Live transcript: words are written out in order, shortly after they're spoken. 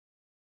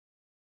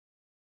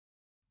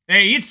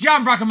Hey, it's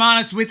John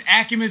Bracamontes with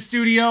Acumen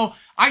Studio.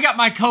 I got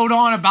my coat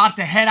on, about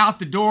to head out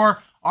the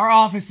door. Our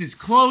office is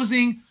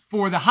closing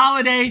for the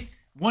holiday.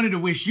 Wanted to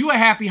wish you a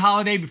happy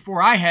holiday before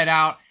I head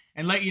out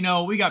and let you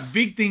know we got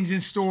big things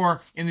in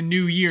store in the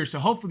new year. So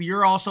hopefully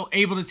you're also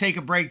able to take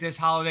a break this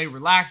holiday,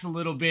 relax a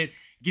little bit,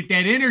 get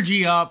that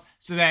energy up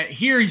so that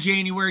here in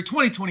January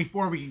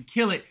 2024, we can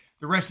kill it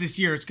the rest of this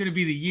year. It's going to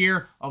be the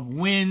year of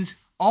wins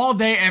all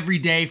day, every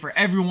day for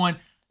everyone,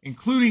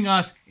 including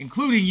us,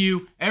 including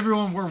you,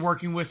 everyone we're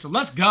working with. So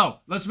let's go.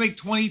 Let's make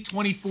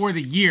 2024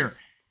 the year.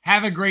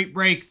 Have a great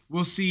break.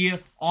 We'll see you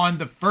on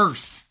the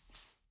 1st.